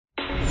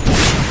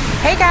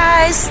Hey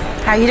guys,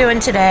 how you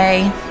doing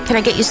today? Can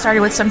I get you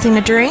started with something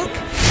to drink?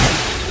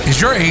 Is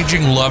your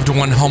aging loved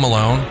one home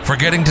alone,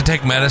 forgetting to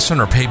take medicine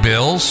or pay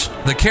bills?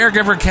 The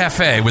Caregiver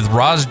Cafe with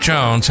Roz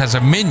Jones has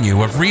a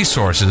menu of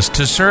resources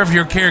to serve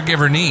your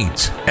caregiver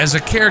needs. As a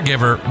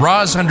caregiver,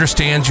 Roz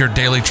understands your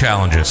daily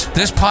challenges.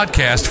 This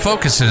podcast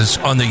focuses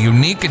on the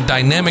unique and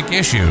dynamic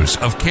issues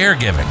of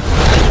caregiving.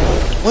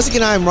 Once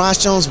again, I'm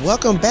Roz Jones.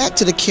 Welcome back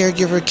to the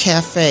Caregiver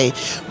Cafe.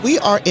 We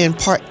are in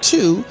part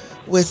 2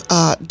 with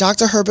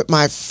Dr. Herbert,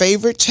 my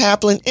favorite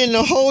chaplain in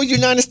the whole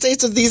United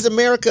States of these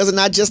Americas, and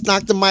I just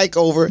knocked the mic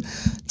over.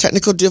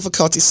 Technical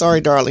difficulty,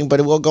 sorry, darling, but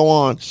it will go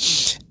on.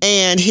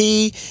 And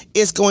he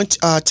is going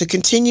to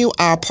continue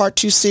our part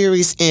 2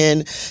 series in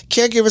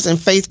Caregivers and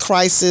Faith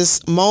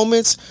Crisis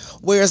Moments.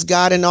 Where's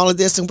God in all of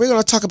this? And we're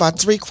going to talk about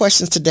 3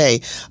 questions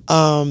today.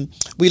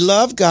 We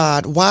love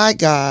God, why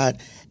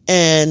God,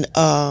 and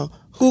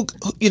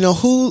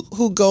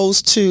who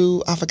goes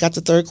to, I forgot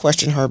the third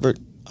question, Herbert.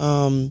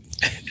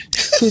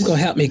 Who's going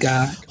to help me,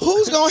 God?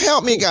 Who's going to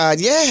help me,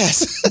 God?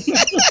 Yes.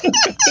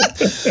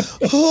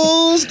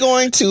 Who's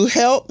going to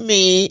help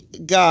me,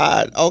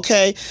 God?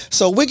 Okay.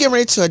 So we're getting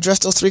ready to address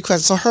those 3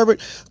 questions. So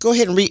Herbert, go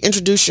ahead and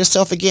reintroduce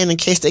yourself again in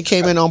case they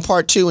came in on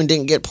part 2 and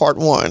didn't get part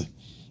 1.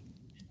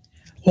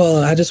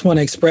 Well, I just want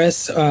to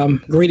express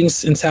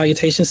greetings and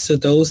salutations to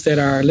those that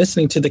are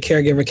listening to the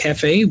Caregiver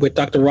Cafe with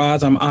Dr.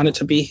 Roz. I'm honored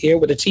to be here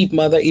with the Chief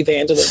Mother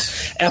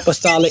Evangelist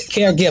Apostolic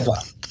Caregiver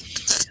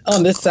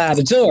on this side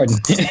of Jordan.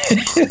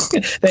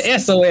 The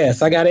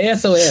SOS. I got an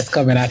SOS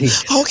coming out here.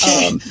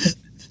 Okay.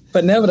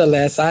 But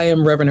nevertheless, I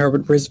am Reverend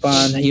Herbert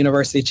Brisbane, a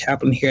university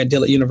chaplain here at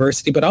Dillard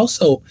University, but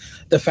also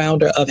the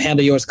founder of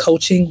Handle Yours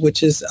Coaching,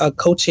 which is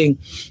coaching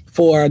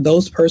for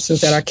those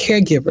persons that are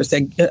caregivers.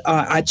 That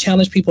I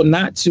challenge people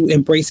not to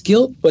embrace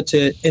guilt, but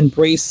to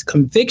embrace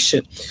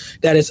conviction,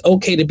 that it's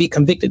okay to be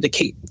convicted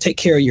to take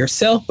care of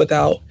yourself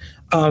without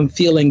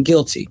feeling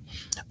guilty.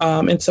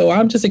 And so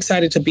I'm just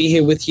excited to be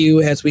here with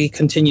you as we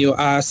continue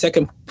our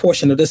second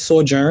portion of this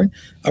sojourn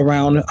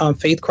around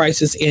faith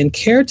crisis and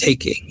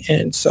caretaking.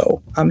 And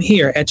so I'm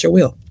here at your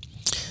will.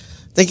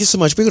 Thank you so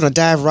much. We're going to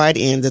dive right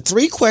in. The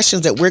 3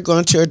 questions that we're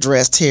going to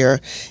address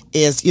here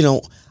is,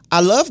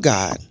 I love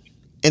God.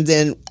 And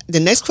then the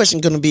next question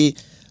is going to be,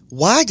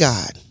 why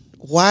God?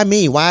 Why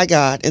me? Why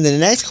God? And then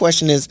the next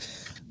question is,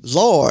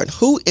 Lord,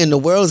 who in the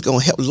world is going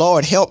to help?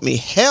 Lord, help me.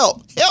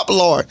 Help,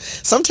 Lord.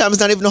 Sometimes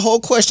it's not even the whole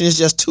question. It's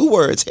just 2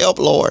 words. Help,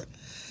 Lord.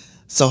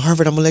 So,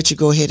 Herbert, I'm going to let you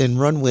go ahead and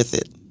run with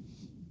it.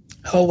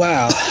 Oh,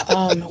 wow.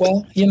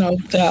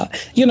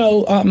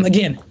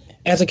 Again,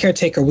 as a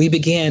caretaker, we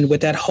begin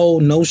with that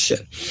whole notion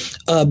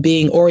of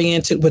being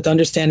oriented with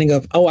understanding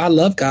of, I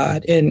love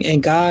God.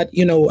 And God,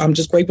 I'm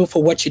just grateful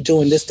for what you're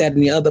doing, this, that,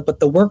 and the other. But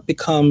the work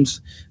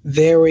becomes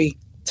very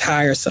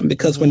tiresome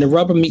because when the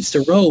rubber meets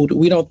the road,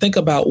 we don't think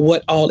about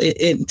what all it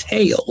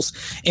entails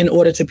in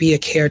order to be a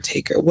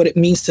caretaker, what it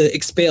means to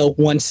expel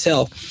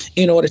oneself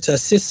in order to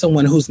assist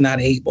someone who's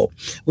not able.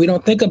 We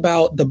don't think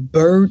about the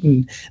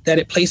burden that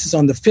it places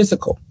on the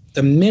physical,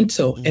 the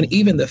mental, and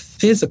even the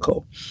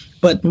physical.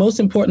 But most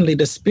importantly,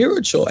 the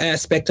spiritual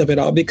aspect of it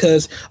all,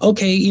 because,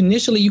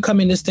 initially you come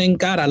in this thing,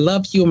 God, I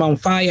love you. I'm on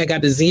fire. I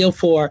got the zeal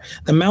for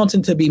the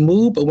mountain to be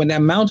moved. But when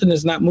that mountain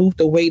is not moved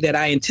the way that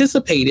I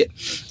anticipated,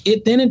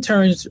 it then in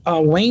turn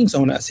wanes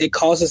on us. It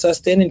causes us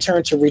then in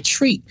turn to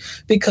retreat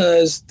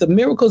because the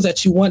miracles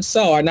that you once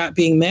saw are not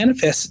being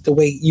manifested the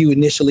way you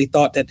initially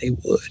thought that they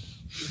would.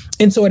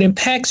 And so it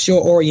impacts your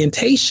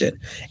orientation.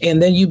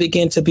 And then you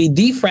begin to be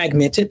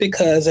defragmented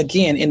because,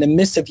 again, in the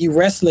midst of you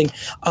wrestling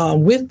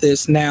with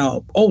this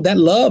now, that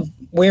love,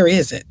 where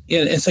is it?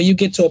 And so you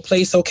get to a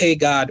place, okay,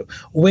 God,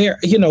 where,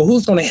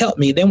 who's going to help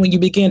me? Then when you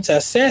begin to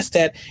assess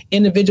that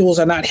individuals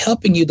are not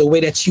helping you the way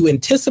that you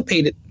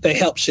anticipated the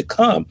help should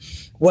come,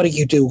 what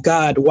do?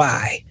 God,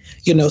 why?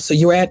 So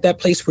you're at that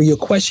place where you're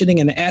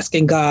questioning and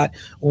asking God,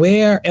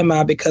 where am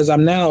I? Because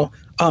I'm now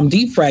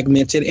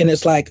defragmented, and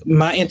it's like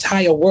my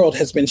entire world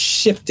has been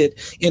shifted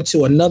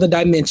into another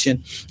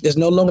dimension. There's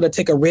no longer to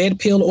take a red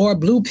pill or a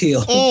blue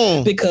pill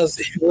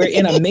because we're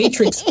in a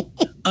matrix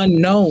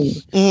unknown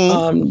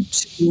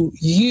to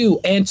you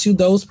and to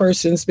those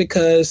persons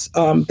because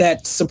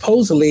that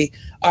supposedly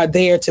are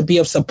there to be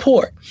of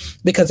support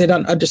because they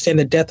don't understand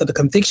the depth of the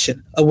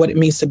conviction of what it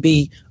means to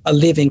be a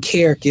living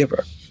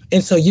caregiver.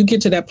 And so you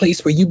get to that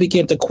place where you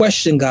begin to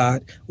question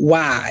God,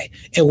 why?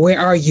 And where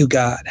are you,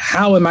 God?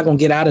 How am I going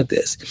to get out of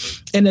this?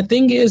 And the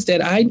thing is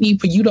that I need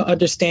for you to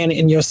understand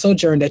in your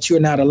sojourn that you're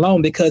not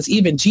alone because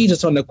even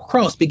Jesus on the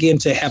cross began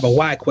to have a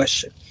why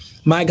question.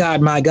 My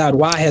God,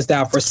 why hast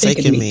thou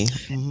forsaken me?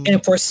 Mm-hmm.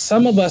 And for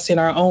some of us in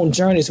our own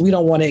journeys, we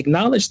don't want to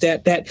acknowledge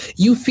that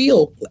you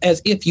feel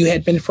as if you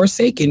had been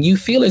forsaken. You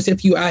feel as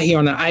if you are here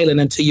on an island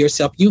unto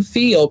yourself. You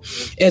feel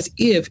as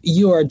if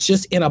you are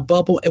just in a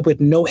bubble with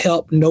no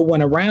help, no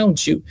one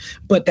around you.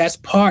 But that's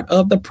part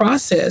of the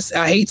process.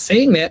 I hate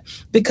saying that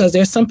because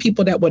there's some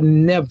people that would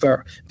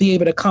never be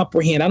able to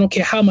comprehend. I don't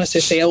care how much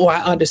they say,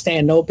 I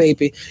understand. No,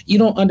 baby, you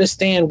don't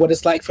understand what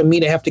it's like for me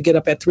to have to get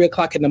up at 3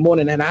 o'clock in the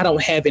morning and I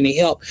don't have any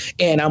help.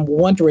 and I'm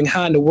wondering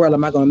how in the world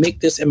am I going to make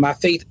this in my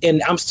faith,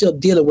 and I'm still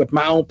dealing with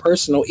my own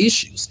personal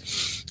issues.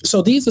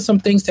 So these are some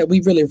things that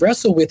we really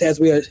wrestle with as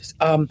we are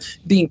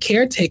being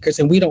caretakers,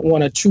 and we don't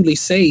want to truly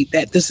say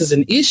that this is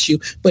an issue,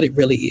 but it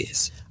really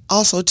is.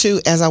 Also, too,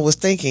 as I was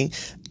thinking,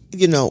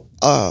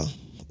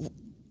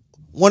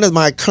 one of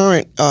my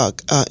current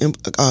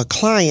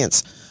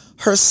clients,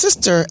 her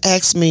sister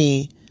asked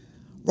me,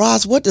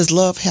 Roz, what does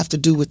love have to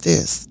do with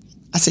this?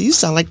 I said, you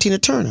sound like Tina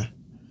Turner.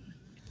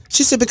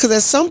 She said, because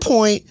at some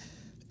point,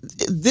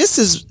 this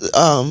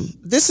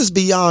is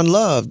beyond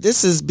love.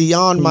 This is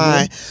beyond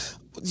my,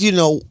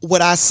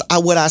 what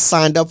I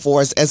signed up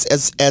for,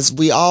 as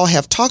we all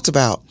have talked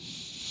about.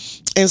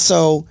 And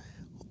so,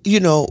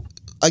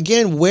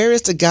 again, where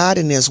is the God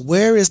in this?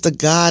 Where is the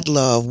God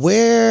love?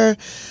 Where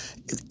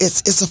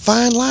it's a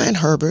fine line,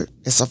 Herbert.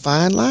 It's a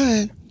fine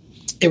line.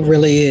 It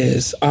really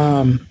is.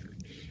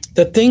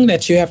 The thing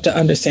that you have to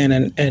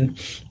understand, and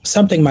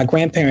something my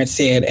grandparents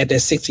said at their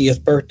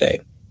 60th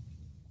birthday,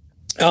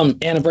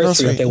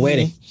 anniversary of their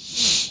wedding.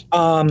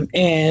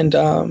 And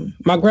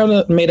my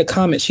grandmother made a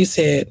comment. She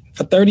said,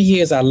 for 30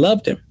 years, I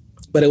loved him,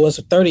 but it was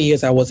for 30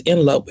 years I was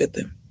in love with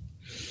him.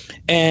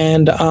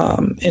 And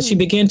she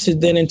began to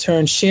then in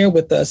turn share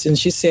with us. And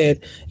she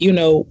said,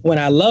 when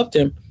I loved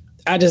him,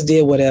 I just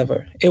did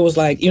whatever. It was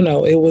like,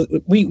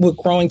 we were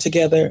growing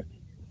together.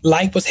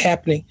 Life was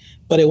happening,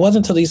 but it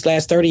wasn't until these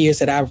last 30 years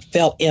that I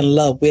fell in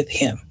love with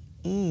him.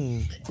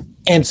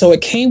 And so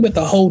it came with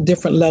a whole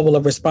different level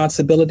of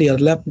responsibility, a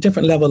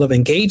different level of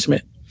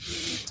engagement.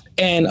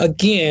 And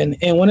again,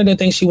 and one of the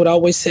things she would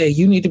always say,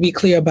 you need to be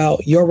clear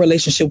about your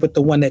relationship with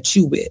the one that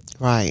you with.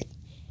 Right.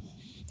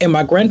 And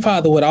my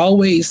grandfather would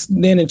always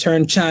then in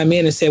turn chime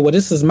in and say, well,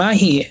 this is my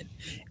hen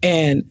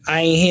and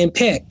I ain't hen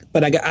pecked,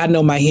 but I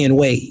know my hen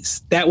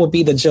ways. That would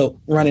be the joke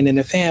running in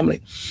the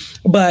family.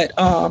 But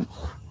one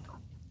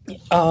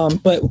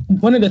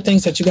of the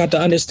things that you got to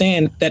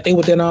understand that they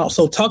would then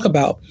also talk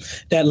about,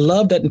 that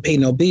love doesn't pay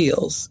no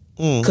bills.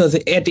 Because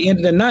at the end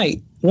of the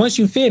night, once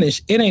you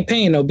finish, it ain't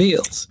paying no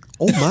bills.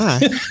 Oh my.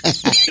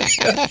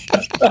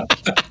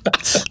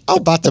 I'm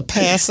about to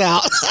pass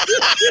out.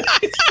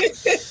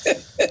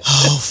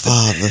 Oh,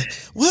 Father.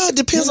 Well, it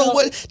depends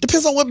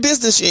on what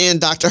business you're in,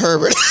 Dr.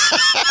 Herbert.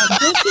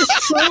 This is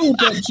true,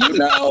 but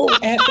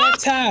at that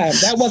time,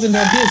 that wasn't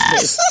their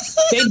business.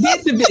 They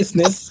did the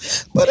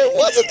business, but it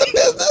wasn't the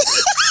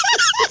business.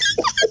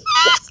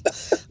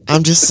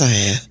 I'm just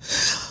saying.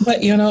 But,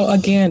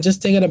 again,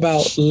 just thinking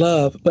about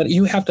love, but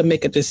you have to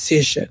make a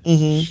decision.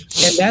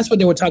 Mm-hmm. And that's what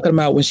they were talking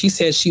about when she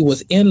said she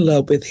was in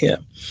love with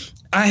him.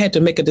 I had to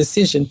make a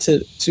decision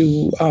to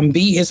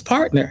be his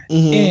partner,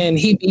 and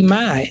he be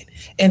mine.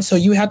 And so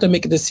you have to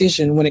make a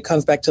decision when it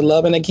comes back to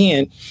love. And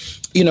again,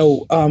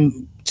 to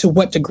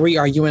what degree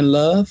are you in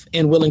love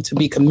and willing to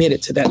be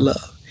committed to that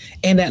love?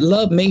 And that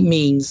love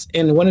means,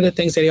 and one of the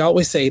things that they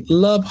always say,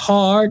 love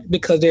hard,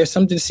 because there are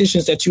some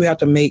decisions that you have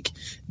to make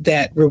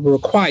that will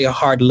require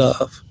hard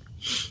love.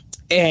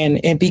 And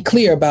be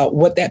clear about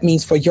what that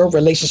means for your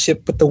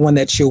relationship with the one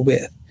that you're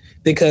with.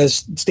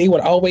 Because they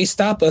would always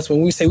stop us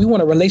when we say we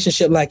want a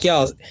relationship like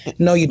y'all.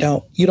 No, you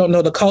don't. You don't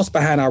know the cost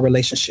behind our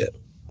relationship.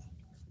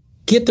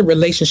 Get the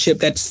relationship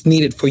that's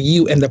needed for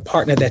you and the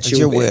partner that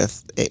you're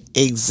with.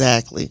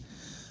 Exactly.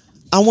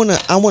 I want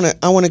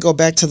to go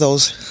back to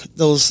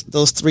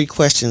those three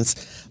questions.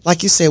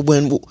 Like you said,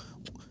 when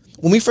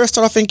we first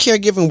start off in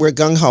caregiving, we're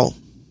gung ho.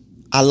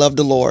 I love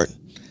the Lord.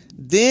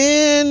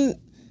 Then,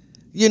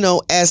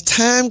 as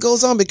time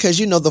goes on, because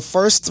the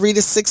first 3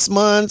 to 6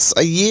 months,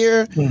 a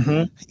year,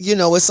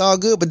 it's all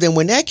good. But then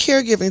when that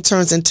caregiving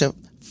turns into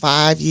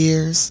 5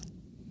 years,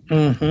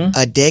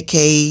 a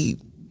decade,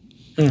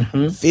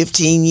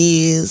 15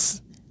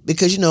 years,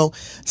 because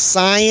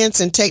science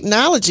and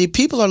technology,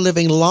 people are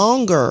living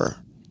longer.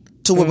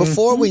 To where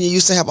before, when you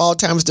used to have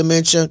Alzheimer's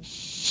dementia,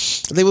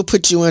 they would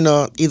put you in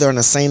either an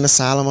insane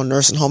asylum or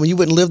nursing home, and you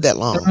wouldn't live that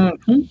long.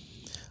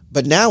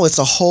 But now it's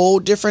a whole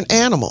different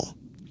animal.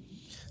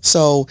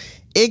 So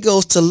it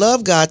goes to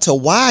love God to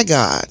why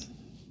God.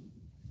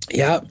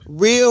 Yep.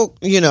 Real,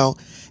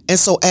 and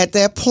so at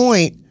that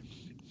point,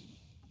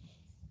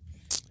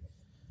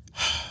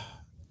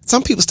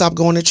 some people stop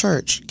going to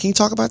church. Can you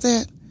talk about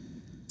that?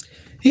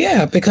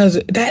 Yeah, because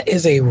that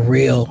is a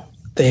real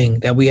thing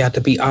that we have to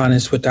be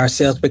honest with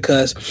ourselves,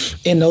 because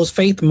in those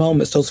faith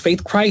moments, those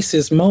faith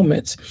crisis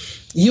moments,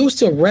 you're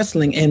still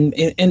wrestling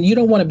and you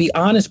don't want to be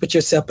honest with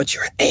yourself, but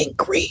you're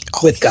angry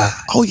with God.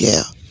 Oh,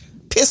 yeah.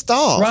 Pissed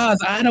off. Roz,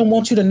 I don't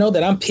want you to know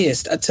that I'm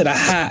pissed to the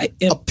high.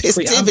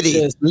 Pissivity. I'm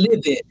just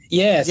livid.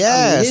 Yes,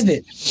 I'm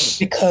livid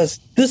because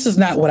this is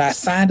not what I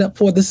signed up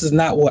for. This is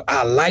not what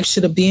our life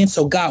should have been.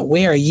 So God,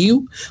 where are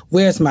you?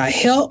 Where's my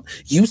help?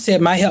 You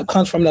said my help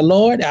comes from the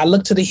Lord. I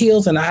look to the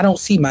hills and I don't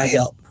see my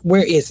help.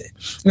 Where is it?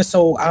 And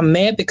so I'm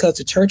mad because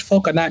the church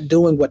folk are not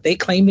doing what they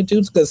claim to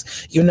do, because,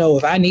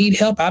 if I need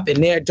help, I've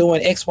been there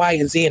doing X, Y,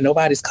 and Z and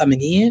nobody's coming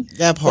in.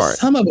 That part. But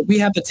some of it, we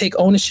have to take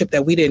ownership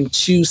that we didn't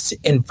choose to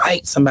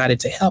invite somebody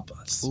to help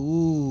us.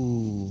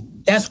 Ooh.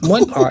 That's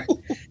one part.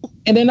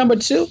 And then number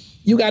two,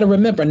 you got to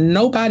remember,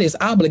 nobody is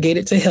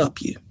obligated to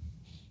help you.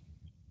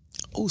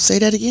 Oh, say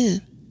that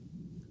again.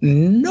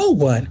 No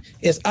one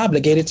is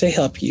obligated to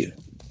help you.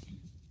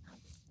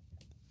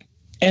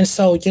 And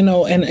so,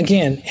 and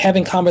again,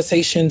 having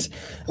conversations,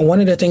 and one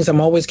of the things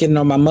I'm always getting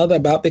on my mother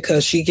about,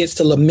 because she gets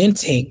to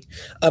lamenting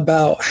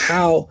about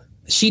how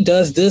she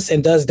does this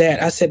and does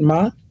that. I said,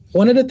 Ma,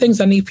 one of the things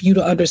I need for you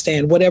to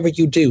understand, whatever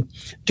you do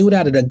it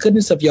out of the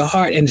goodness of your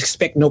heart and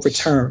expect no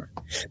return.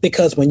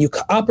 Because when you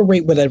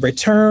operate with a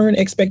return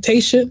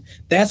expectation,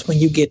 that's when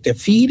you get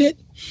defeated.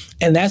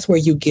 And that's where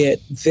you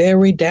get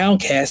very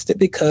downcasted,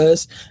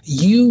 because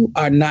you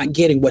are not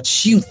getting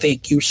what you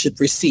think you should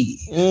receive.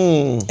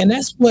 And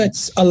that's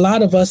what a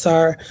lot of us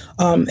are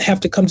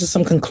have to come to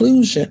some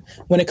conclusion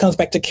when it comes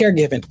back to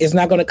caregiving. It's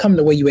not going to come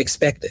the way you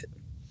expect it.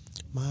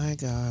 My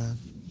God.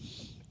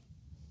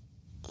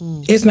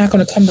 It's not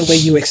going to come the way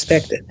you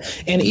expect it.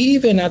 And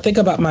even I think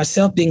about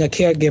myself being a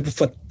caregiver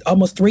for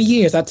almost 3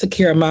 years. I took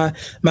care of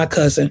my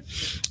cousin.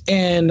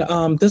 And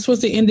this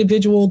was the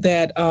individual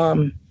that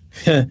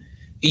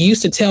he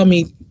used to tell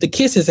me to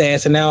kiss his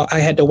ass, and now I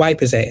had to wipe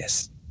his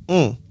ass.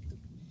 Again,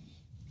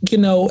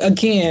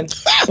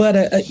 but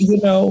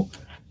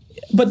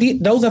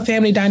those are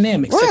family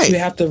dynamics that you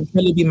have to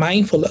really be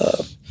mindful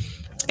of.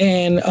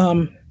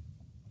 And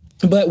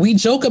but we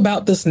joke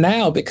about this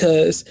now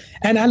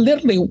and I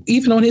literally,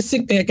 even on his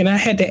sick bed, and I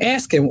had to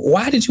ask him,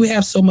 why did you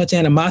have so much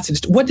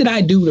animosity? What did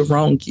I do to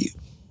wrong you?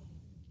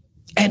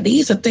 And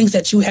these are things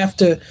that you have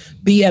to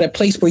be at a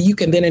place where you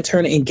can then in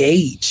turn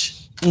engage.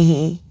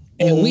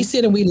 And we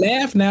sit and we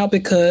laugh now,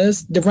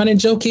 because the running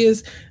joke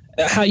is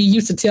how you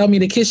used to tell me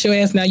to kiss your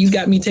ass. Now you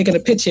got me taking a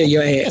picture of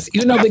your ass,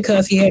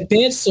 because he had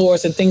bed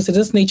sores and things of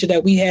this nature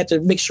that we had to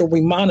make sure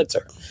we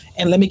monitor.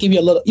 And let me give you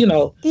a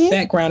little,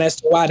 background as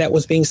to why that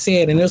was being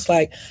said. And it's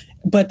like,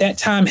 but that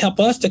time helped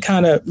us to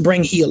kind of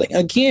bring healing.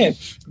 Again,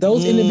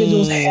 those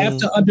individuals have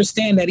to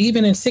understand that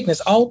even in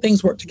sickness, all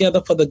things work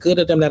together for the good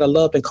of them that are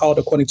loved and called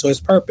according to his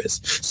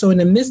purpose. So in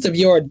the midst of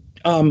your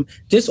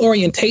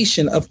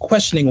disorientation of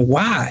questioning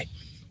why,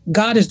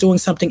 God is doing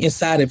something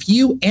inside of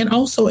you and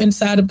also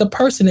inside of the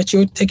person that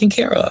you're taking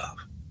care of.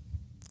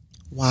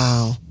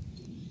 Wow.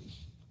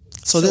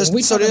 So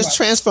there's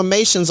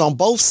transformations on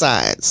both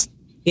sides.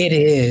 It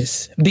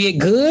is. Be it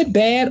good,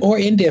 bad, or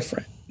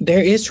indifferent.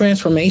 There is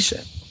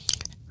transformation.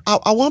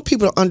 I want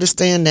people to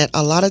understand that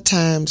a lot of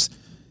times,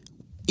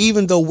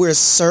 even though we're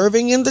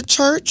serving in the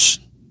church,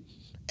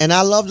 and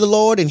I love the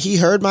Lord, and he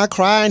heard my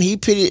cry, and he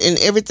pitied, and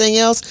everything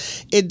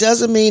else, it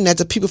doesn't mean that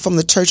the people from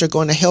the church are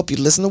going to help you.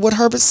 Listen to what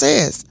Herbert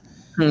says.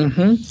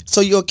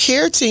 So your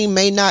care team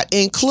may not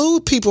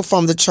include people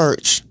from the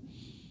church.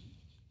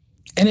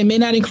 And it may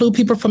not include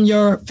people from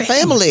your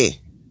family.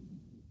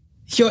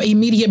 Your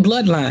immediate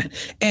bloodline.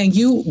 And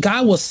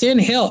God will send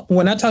help.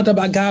 When I talked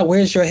about God,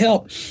 where's your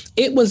help?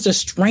 It was the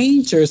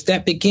strangers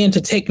that began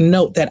to take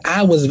note that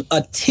I was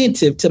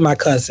attentive to my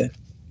cousin.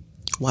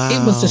 Wow.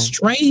 It was the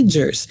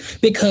strangers,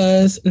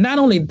 because not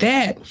only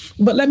that,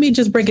 but let me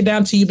just break it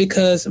down to you,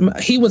 because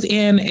he was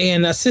in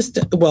an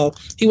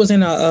he was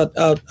in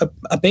a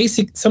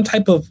basic, some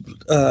type of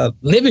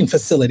living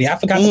facility. I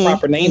forgot the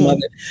proper name of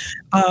it.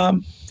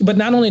 But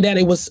not only that,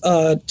 it was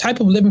a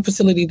type of living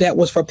facility that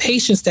was for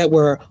patients that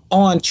were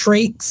on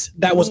trachs,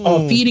 that was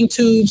on feeding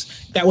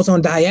tubes, that was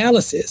on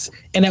dialysis,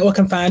 and that were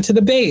confined to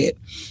the bed.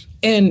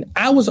 And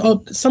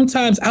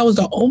sometimes I was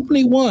the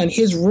only one,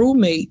 his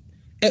roommate,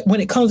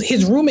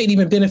 his roommate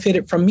even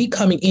benefited from me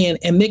coming in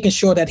and making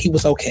sure that he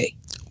was okay.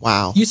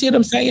 Wow. You see what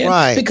I'm saying?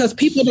 Right. Because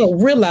people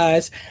don't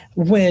realize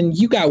when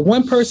you got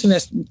one person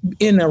that's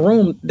in a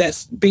room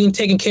that's being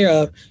taken care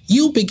of,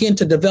 you begin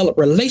to develop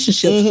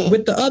relationships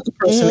with the other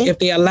person if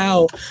they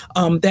allow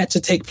that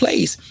to take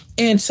place.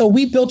 And so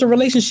we built a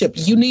relationship.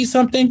 You need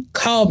something?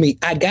 Call me.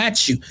 I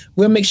got you.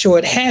 We'll make sure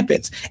it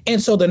happens.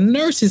 And so the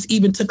nurses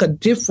even took a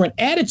different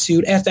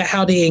attitude as to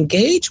how they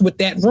engage with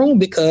that room,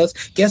 because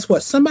guess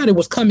what? Somebody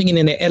was coming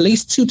in there at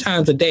least 2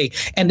 times a day,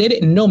 and they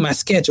didn't know my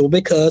schedule,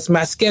 because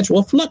my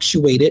schedule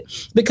fluctuated,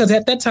 because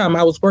at that time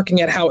I was working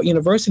at Howard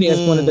University as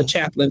one of the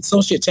chaplains,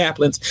 associate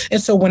chaplains.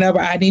 And so whenever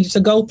I needed to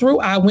go through,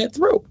 I went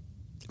through.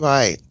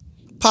 Right.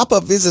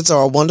 Pop-up visits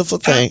are a wonderful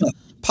thing.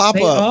 Pop-up.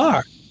 They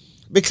are.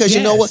 Because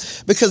you know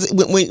what? Because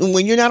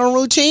when you're not on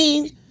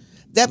routine,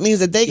 that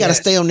means that they got to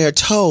stay on their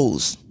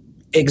toes.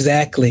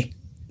 Exactly.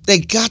 They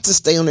got to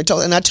stay on their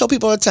toes. And I tell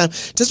people all the time,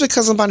 just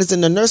because somebody's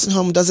in the nursing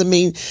home doesn't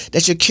mean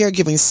that your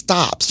caregiving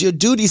stops. Your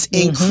duties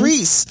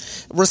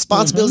increase.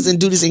 Responsibilities and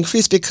duties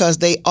increase because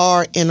they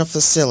are in a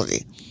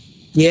facility.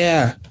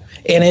 Yeah.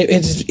 And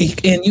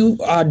and you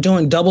are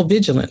doing double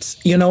vigilance.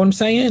 You know what I'm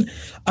saying?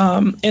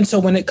 And so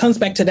when it comes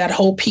back to that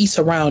whole piece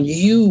around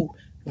you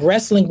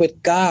wrestling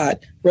with God,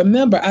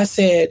 remember I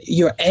said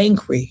you're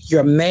angry,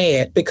 you're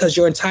mad, because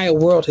your entire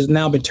world has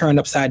now been turned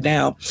upside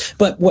down.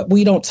 But what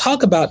we don't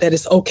talk about, that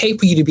it's okay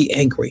for you to be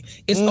angry.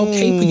 It's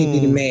okay for you to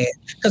be mad,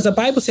 because the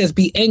Bible says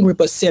be angry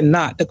but sin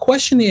not. The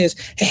question is,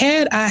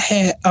 had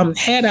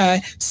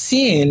I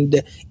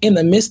sinned in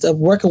the midst of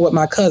working with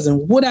my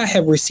cousin, would I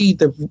have received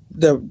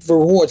the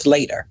rewards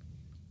later?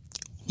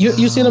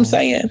 You see what I'm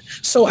saying?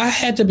 So I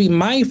had to be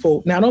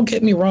mindful. Now, don't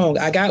get me wrong.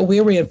 I got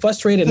weary and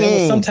frustrated. There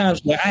was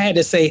sometimes where I had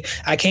to say,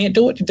 I can't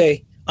do it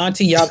today.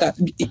 Auntie,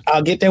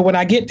 I'll get there when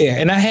I get there.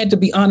 And I had to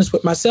be honest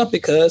with myself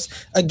because,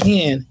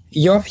 again,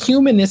 your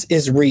humanness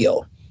is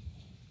real.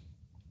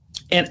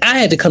 And I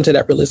had to come to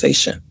that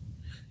realization.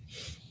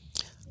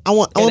 I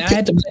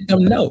had to let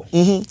them know.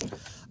 Mm-hmm.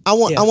 I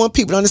want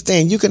people to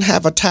understand you can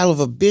have a title of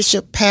a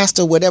bishop,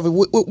 pastor, whatever.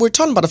 We're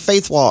talking about a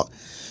faith walk.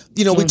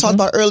 We talked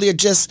about earlier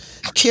just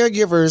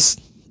caregivers,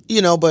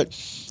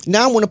 but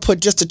now I want to put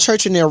just the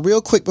church in there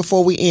real quick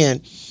before we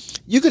end.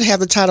 You could have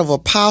the title of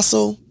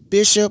apostle,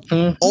 bishop,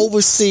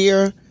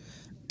 overseer,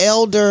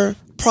 elder,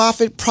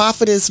 prophet,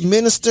 prophetess,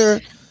 minister,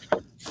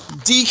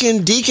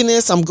 deacon,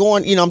 deaconess. I'm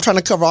trying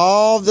to cover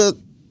all the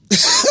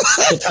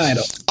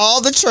title,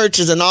 all the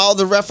churches and all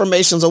the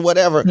reformations or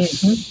whatever.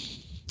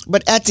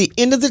 But at the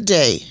end of the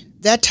day,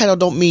 that title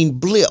don't mean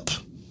blip.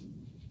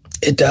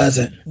 It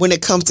doesn't. When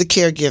it comes to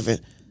caregiving,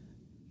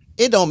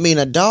 it don't mean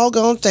a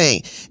doggone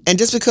thing. And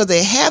just because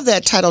they have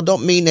that title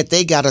don't mean that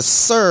they got to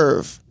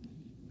serve.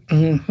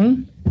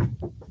 I'm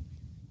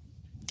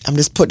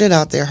just putting it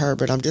out there,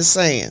 Herbert. I'm just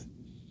saying.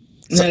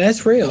 No,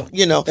 that's real.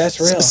 That's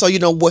real. So you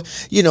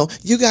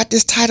got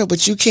this title,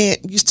 but you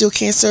still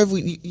can't serve.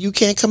 You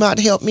can't come out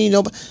and help me.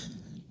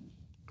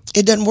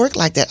 It doesn't work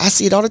like that. I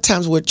see it all the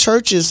times where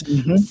churches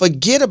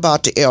forget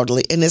about the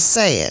elderly, and it's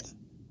sad.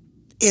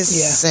 It's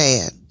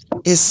sad.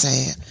 It's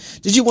sad.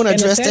 Did you want to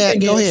address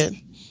that? Go ahead.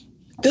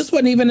 This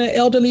wasn't even an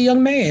elderly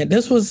young man.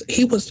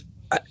 He was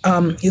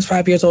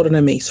 5 years older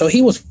than me. So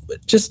he was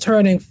just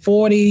turning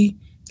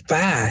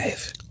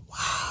 45.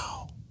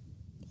 Wow.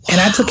 And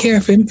I took care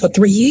of him for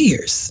 3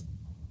 years.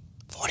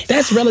 45.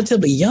 That's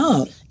relatively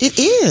young. It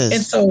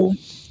is.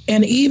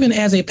 And even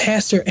as a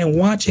pastor and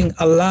watching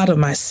a lot of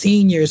my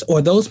seniors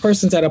or those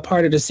persons that are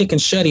part of the sick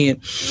and shut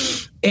in,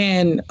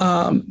 and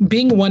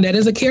being one that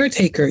is a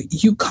caretaker,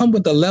 you come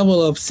with a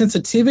level of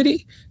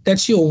sensitivity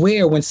that you're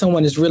aware when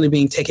someone is really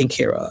being taken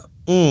care of.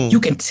 You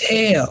can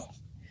tell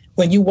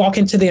when you walk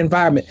into the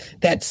environment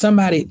that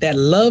somebody that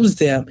loves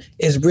them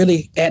is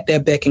really at their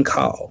beck and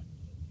call.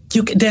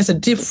 There's a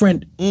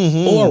different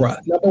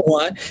aura, number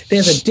one.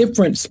 There's a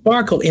different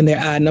sparkle in their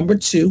eye, number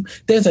two.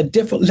 There's a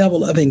different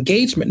level of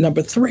engagement,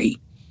 number three.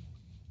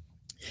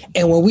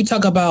 And when we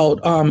talk about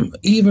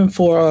even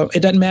for,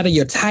 it doesn't matter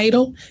your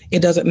title,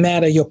 it doesn't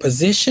matter your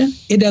position,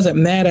 it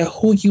doesn't matter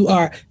who you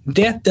are.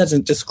 Death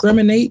doesn't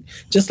discriminate,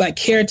 just like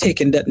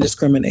caretaking doesn't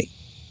discriminate.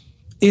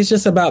 It's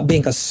just about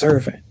being a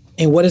servant.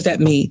 And what does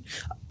that mean?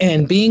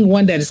 And being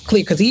one that is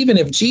clear, because even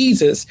if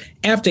Jesus,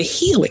 after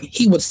healing,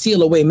 he would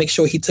seal away, make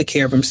sure he took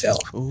care of himself.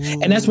 Ooh.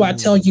 And that's why I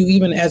tell you,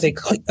 even as a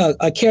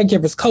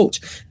caregiver's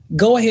coach,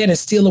 go ahead and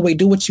steal away,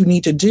 do what you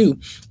need to do.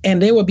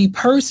 And there will be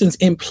persons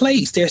in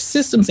place, there are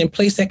systems in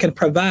place that can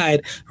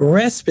provide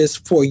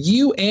respite for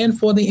you and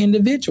for the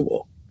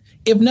individual,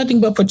 if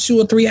nothing but for 2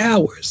 or 3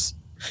 hours.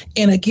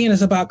 And again,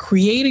 it's about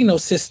creating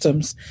those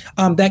systems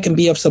that can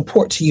be of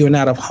support to you and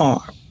not of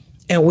harm.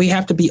 And we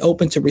have to be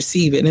open to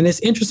receive it. And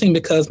it's interesting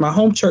because my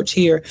home church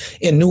here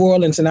in New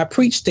Orleans, and I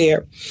preached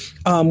there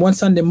one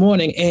Sunday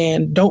morning,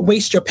 and Don't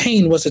Waste Your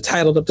Pain was the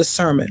title of the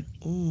sermon.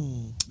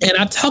 And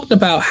I talked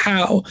about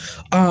how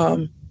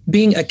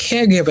being a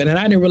caregiver, and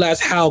I didn't realize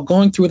how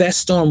going through that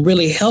storm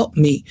really helped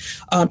me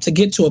to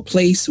get to a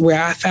place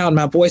where I found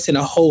my voice in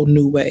a whole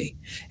new way.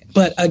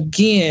 But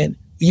again,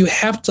 you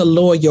have to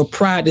lower your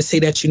pride to say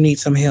that you need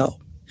some help.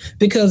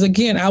 Because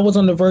again, I was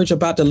on the verge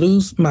about to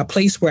lose my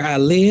place where I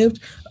lived.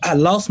 I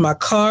lost my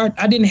car.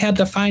 I didn't have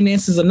the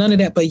finances or none of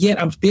that, but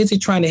yet I'm busy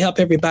trying to help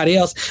everybody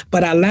else.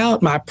 But I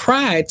allowed my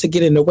pride to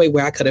get in the way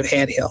where I could have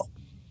had help.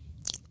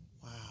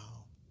 Wow.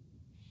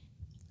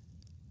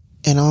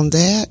 And on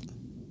that,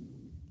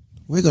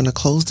 we're going to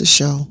close the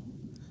show.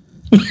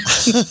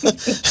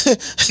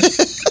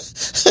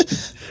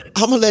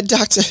 I'm going to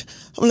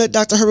let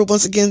Dr. Herbert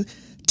once again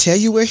tell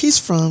you where he's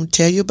from,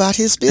 tell you about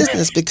his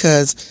business,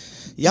 because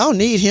y'all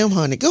need him,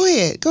 honey. Go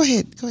ahead.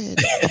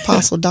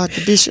 Apostle,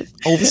 Dr. Bishop,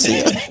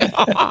 Overseer.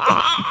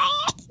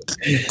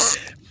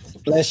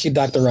 Bless you,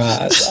 Dr.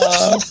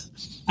 Roz.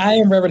 I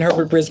am Reverend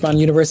Herbert Brisbane,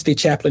 University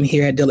Chaplain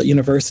here at Dillard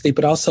University,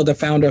 but also the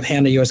founder of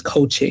Handle Yours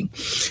Coaching.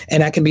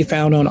 And I can be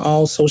found on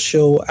all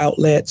social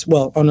outlets,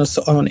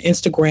 on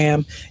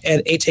Instagram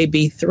at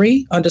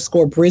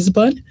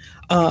HAB3_Brisbane,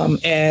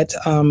 at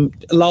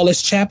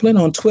Lawless Chaplain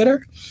on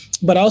Twitter.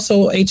 But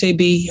also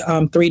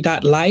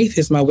HAB3.life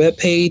is my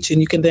webpage,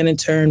 and you can then in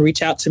turn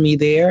reach out to me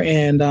there.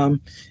 And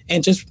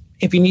just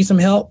if you need some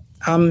help,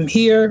 I'm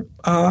here.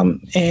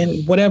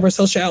 And whatever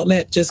social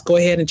outlet, just go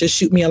ahead and just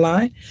shoot me a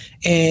line.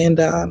 And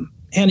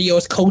Handle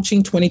Yours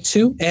Coaching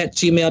 22 at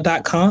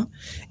gmail.com,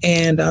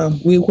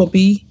 and we will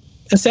be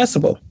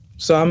accessible.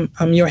 So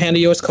I'm your Handle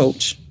Yours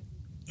coach.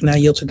 And I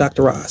yield to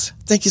Dr. Roz.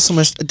 Thank you so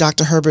much,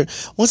 Dr. Herbert.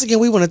 Once again,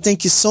 we want to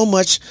thank you so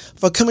much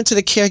for coming to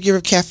the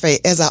Caregiver Cafe.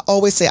 As I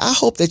always say, I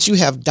hope that you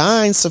have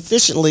dined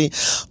sufficiently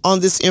on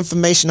this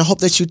information. I hope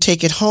that you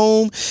take it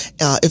home.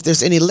 If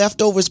there's any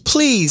leftovers,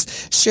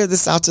 please share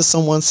this out to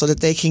someone so that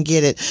they can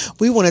get it.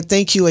 We want to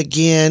thank you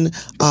again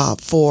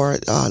for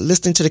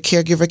listening to the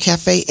Caregiver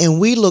Cafe, and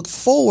we look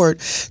forward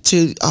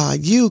to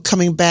you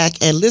coming back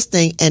and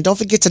listening. And don't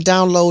forget to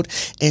download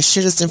and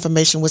share this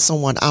information with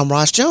someone. I'm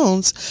Roz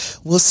Jones.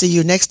 We'll see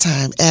you next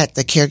time at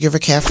the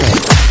Caregiver Cafe.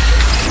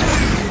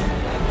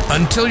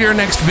 Until your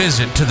next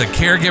visit to the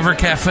Caregiver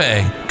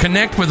Cafe,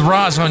 connect with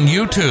Roz on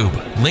YouTube,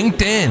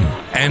 LinkedIn,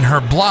 and her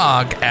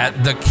blog at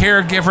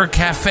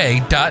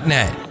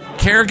thecaregivercafe.net.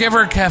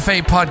 Caregiver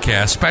Cafe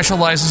podcast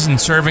specializes in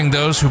serving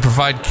those who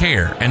provide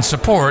care and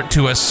support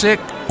to a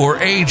sick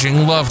or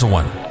aging loved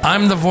one.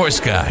 I'm the voice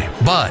guy,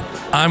 but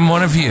I'm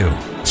one of you.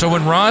 So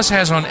when Roz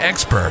has on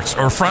experts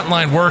or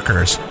frontline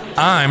workers,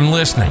 I'm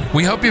listening.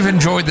 We hope you've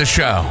enjoyed the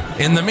show.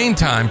 In the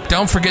meantime,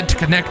 don't forget to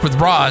connect with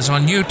Roz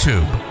on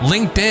YouTube,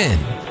 LinkedIn,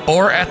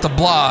 or at the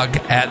blog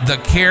at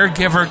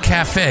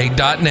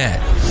thecaregivercafe.net.